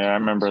 Yeah, I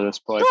remember this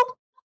play.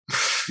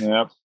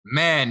 Yep.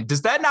 Man,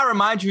 does that not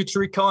remind you of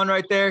Tariq Cohen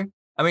right there?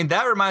 I mean,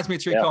 that reminds me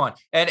of Tariq Cohen.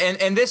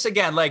 And this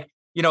again, like,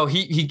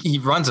 he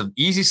runs an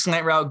easy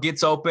slant route,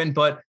 gets open,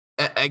 but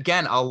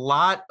again, a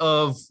lot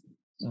of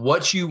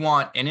what you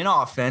want in an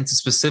offense,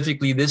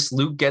 specifically this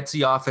Luke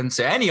Getsy offense,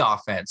 any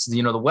offense,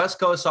 the West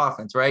Coast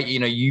offense, right?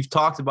 You've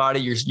talked about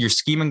it. You're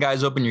scheming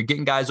guys open. You're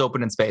getting guys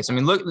open in space. I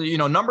mean, look,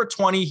 number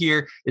 20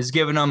 here is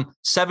giving them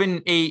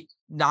 7, 8,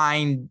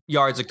 9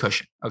 yards of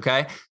cushion.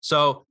 Okay.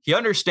 So he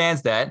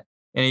understands that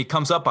and he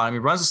comes up on him. He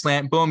runs a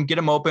slant, boom, get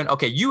him open.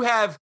 Okay.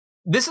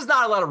 This is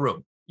not a lot of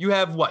room. You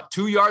have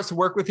 2 yards to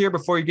work with here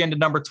before you get into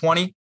number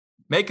 20,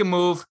 make a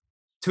move.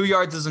 2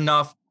 yards is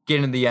enough. Get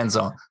into the end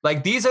zone.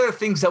 Like, these are the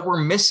things that we're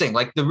missing.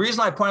 Like, the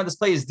reason I pointed this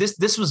play is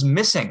this was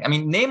missing. I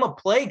mean, name a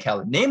play,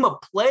 Kelly. Name a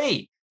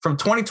play from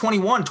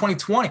 2021,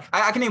 2020.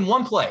 I can name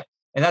one play,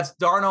 and that's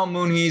Darnell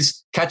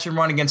Mooney's catch and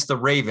run against the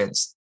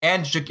Ravens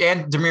and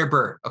Damiere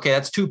Byrd. Okay,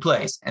 that's 2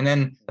 plays. And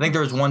then I think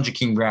there was one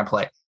Jakeem Grant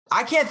play.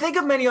 I can't think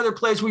of many other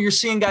plays where you're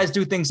seeing guys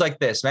do things like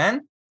this,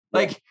 man.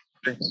 Like,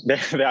 you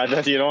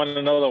don't want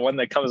to know, the one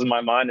that comes to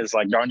my mind is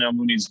like Darnell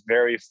Mooney's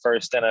very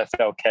first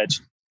NFL catch.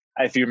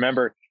 If you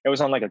remember, it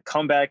was on like a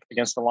comeback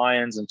against the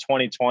Lions in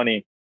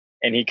 2020,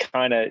 and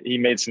he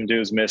made some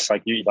dudes miss.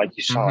 Like you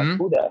saw, like,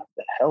 who the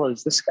hell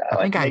is this guy?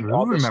 I think I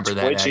remember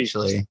that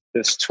actually.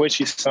 This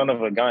twitchy son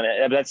of a gun.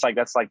 That's like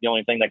the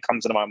only thing that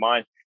comes into my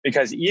mind,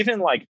 because even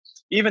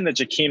the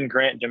Jakeem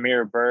Grant,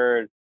 Damiere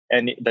Byrd,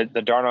 and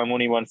the Darnell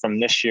Mooney one from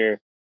this year,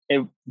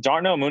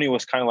 Darnell Mooney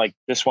was kind of like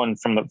this one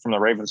from the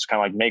Ravens,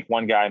 kind of like make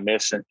one guy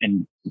miss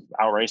and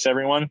outrace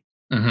everyone.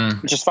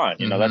 Which is fine.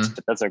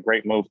 That's a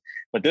great move.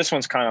 But this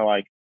one's kind of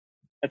like,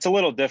 it's a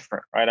little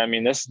different, right? I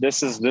mean,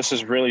 this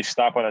is really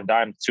stop on a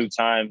dime 2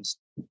 times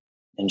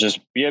and just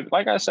be a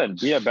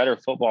better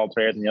football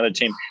player than the other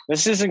team.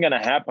 This isn't going to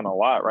happen a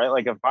lot, right?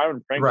 Like, if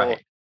Byron Pringle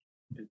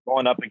is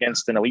going up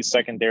against an elite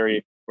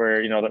secondary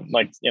where,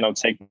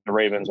 take the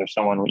Ravens or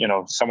someone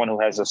who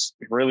has a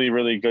really,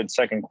 really good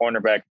second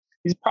cornerback,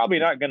 he's probably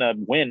not going to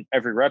win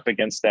every rep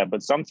against that.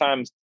 But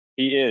sometimes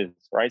he is,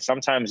 right?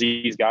 Sometimes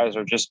these guys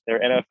are they're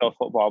NFL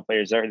football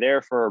players. They're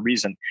there for a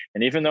reason.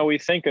 And even though we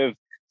think of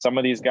some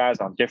of these guys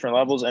on different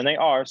levels, and they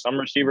are, some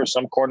receivers,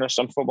 some corners,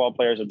 some football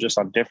players are just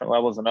on different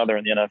levels than other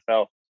in the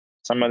NFL.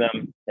 Some of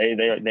them,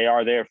 they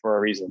are there for a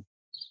reason.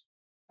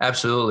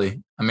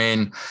 Absolutely. I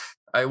mean,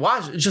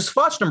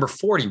 watch number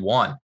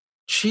 41.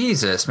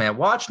 Jesus, man.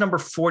 Watch number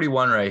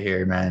 41 right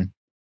here, man.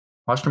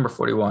 Watch number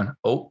 41.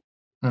 Oh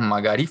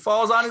my God. He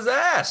falls on his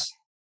ass.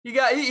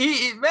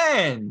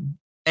 Man.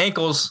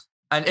 Ankles.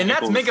 And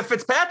that's Minkah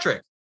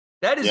Fitzpatrick.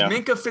 That is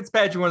Minkah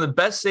Fitzpatrick, one of the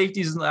best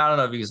safeties. I don't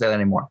know if you can say that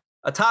anymore.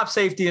 A top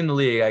safety in the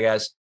league, I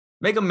guess.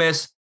 Make a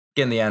miss,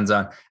 get in the end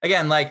zone.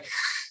 Again, like,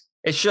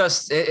 it's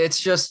just,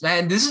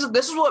 man, this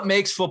is what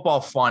makes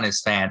football fun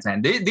as fans,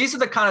 man. These are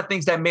the kind of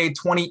things that made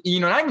not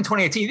even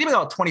 2018, even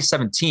about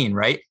 2017,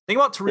 right? Think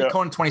about Tariq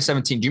Cohen in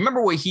 2017. Do you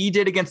remember what he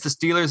did against the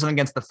Steelers and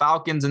against the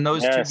Falcons in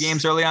those 2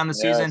 games early on in the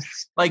season?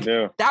 Like,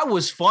 that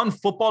was fun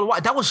football to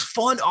watch. That was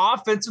fun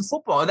offensive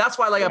football. And that's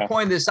why, I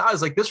pointed this out,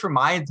 is like, this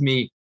reminds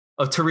me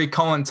of Tariq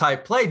Cohen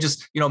type play,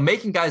 just,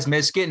 making guys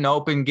miss, getting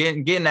open,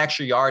 getting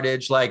extra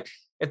yardage. Like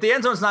if the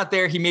end zone's not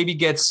there, he maybe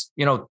gets,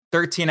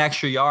 13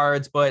 extra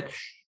yards, but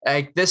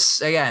like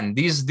this, again,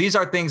 these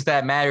are things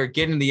that matter.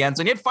 Getting in the end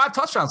zone. He had 5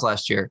 touchdowns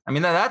last year. I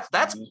mean,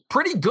 that's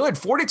pretty good.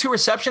 42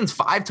 receptions,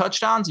 5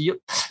 touchdowns.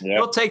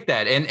 You'll take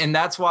that. And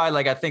that's why,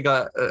 like, I think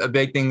a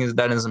big thing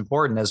is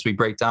important as we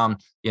break down,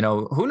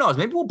 who knows,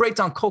 maybe we'll break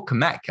down Cole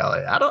Kmet,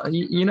 Kelly. I don't,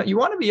 you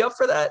want to be up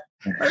for that?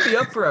 Might be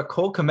up for a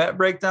Cole Kmet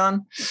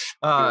breakdown.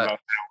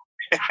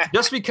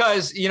 Just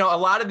because, a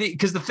lot of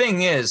because the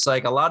thing is,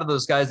 like, a lot of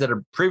those guys that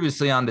are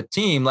previously on the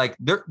team, like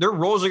their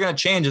roles are going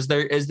to change as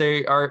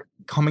they are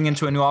coming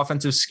into a new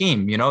offensive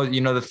scheme.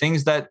 The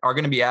things that are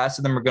going to be asked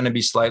of them are going to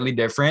be slightly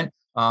different.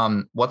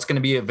 What's going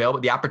to be available,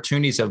 the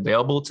opportunities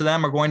available to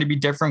them are going to be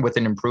different with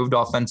an improved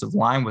offensive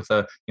line, with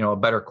a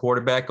better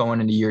quarterback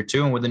going into year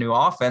 2, and with a new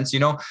offense.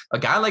 A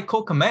guy like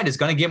Cole Kmet is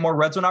going to get more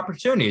red zone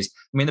opportunities.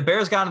 I mean, the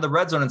Bears got into the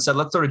red zone and said,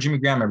 let's throw to Jimmy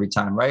Graham every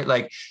time, right?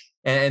 Like,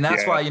 and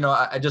that's why,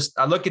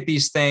 I look at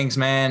these things,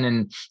 man.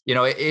 And,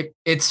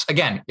 it's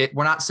again,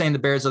 we're not saying the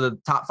Bears are the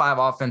top 5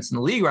 offense in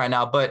the league right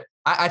now, but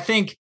I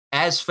think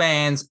as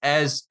fans,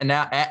 as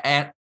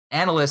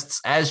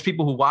analysts, as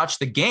people who watch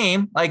the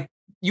game, like,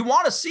 you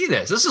want to see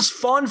this. This is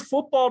fun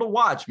football to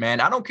watch,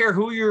 man. I don't care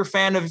who you're a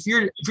fan of. If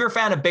you're a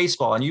fan of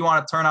baseball and you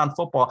want to turn on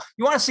football,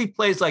 you want to see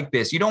plays like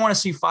this. You don't want to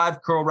see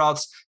 5 curl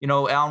routes.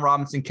 Allen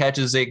Robinson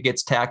catches it,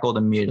 gets tackled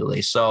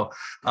immediately. So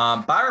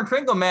Byron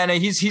Pringle, man,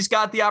 he's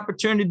got the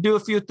opportunity to do a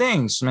few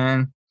things,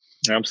 man.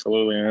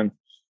 Absolutely, man.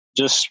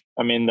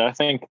 I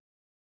think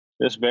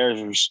this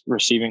Bears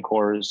receiving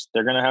core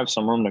they're going to have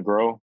some room to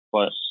grow,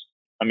 but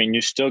I mean,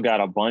 you still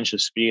got a bunch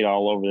of speed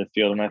all over the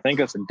field. And I think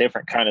it's a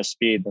different kind of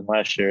speed than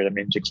last year. I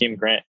mean, Jakeem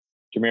Grant,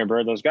 Jameer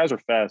Byrd, those guys were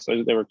fast.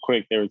 They were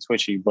quick. They were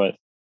twitchy. But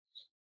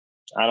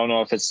I don't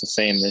know if it's the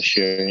same this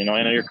year. And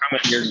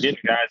you're getting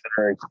guys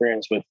that are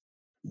experienced with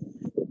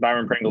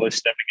Byron Pringle is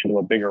stepping into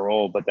a bigger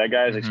role. But that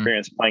guy's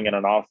experienced playing in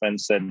an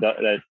offense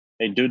that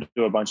they do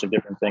a bunch of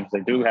different things. They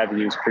do have to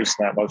use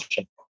pre-snap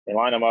motion. They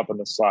line them up in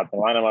the slot. They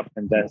line them up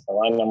condensed. They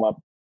line them up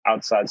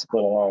outside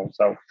split alone.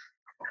 So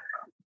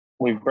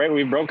we've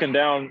broken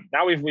down.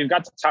 Now we've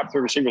got the top 3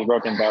 receivers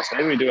broken down. So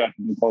maybe we do have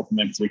to do both of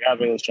them, because we got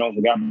Velus Jones,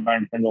 we got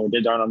Byron Pringle, we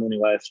did Darnell Mooney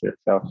last year.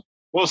 So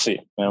we'll see,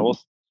 man.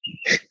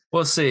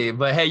 We'll see.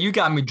 But hey, you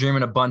got me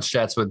dreaming of bunch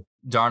chats with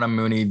Darnell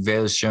Mooney,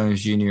 Velus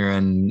Jones Jr.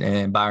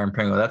 and Byron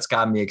Pringle. That's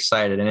got me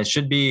excited, and it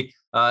should be.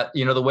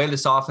 The way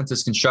this offense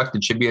is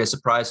constructed should be a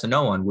surprise to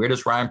no one. Where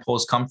does Ryan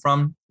Poles come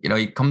from?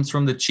 He comes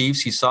from the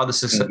Chiefs. He saw the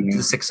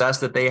success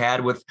that they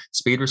had with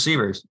speed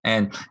receivers.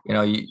 And,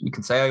 you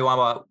can say all you want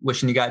about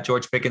wishing you got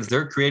George Pickens.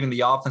 They're creating the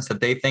offense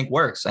that they think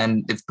works.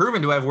 And it's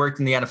proven to have worked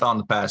in the NFL in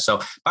the past.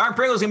 So Byron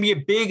Pringle is going to be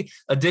a big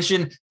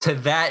addition to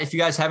that. If you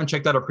guys haven't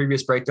checked out our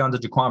previous breakdowns of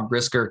Jaquan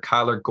Brisker,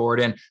 Kyler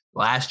Gordon,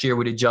 last year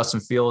we did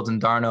Justin Fields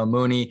and Darnell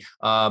Mooney.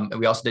 And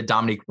we also did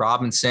Dominique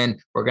Robinson.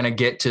 We're going to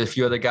get to a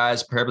few other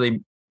guys,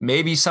 probably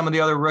maybe some of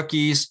the other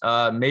rookies,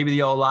 maybe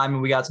the old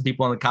linemen. We got some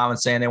people in the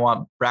comments saying they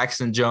want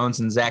Braxton Jones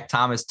and Zach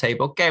Thomas tape.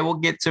 Okay, we'll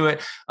get to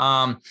it.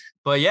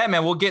 But yeah,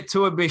 man, we'll get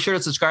to it. Be sure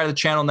to subscribe to the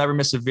channel. Never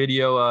miss a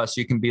video, so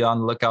you can be on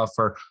the lookout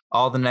for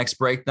all the next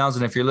breakdowns.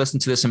 And if you're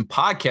listening to this in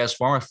podcast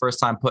form, the first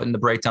time putting the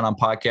breakdown on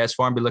podcast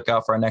form, be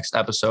lookout for our next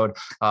episode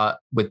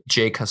with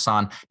Jake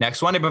Hassan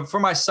next Monday. But for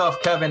myself,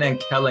 Kevin,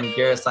 and Kellen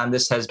Gerstein,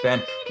 this has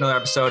been another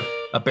episode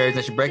of Bears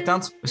Nation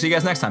Breakdowns. We'll see you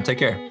guys next time. Take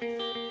care.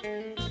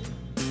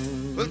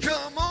 Well,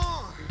 come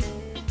on,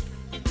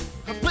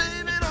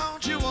 baby,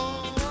 don't you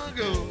wanna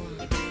go?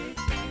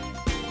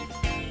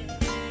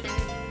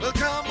 Well,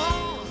 come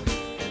on,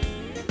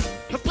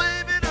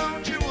 baby,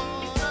 don't you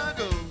wanna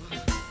go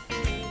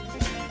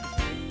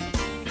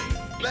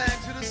back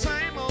to the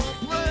same old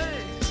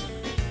place,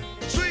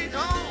 sweet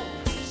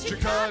home,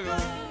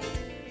 Chicago.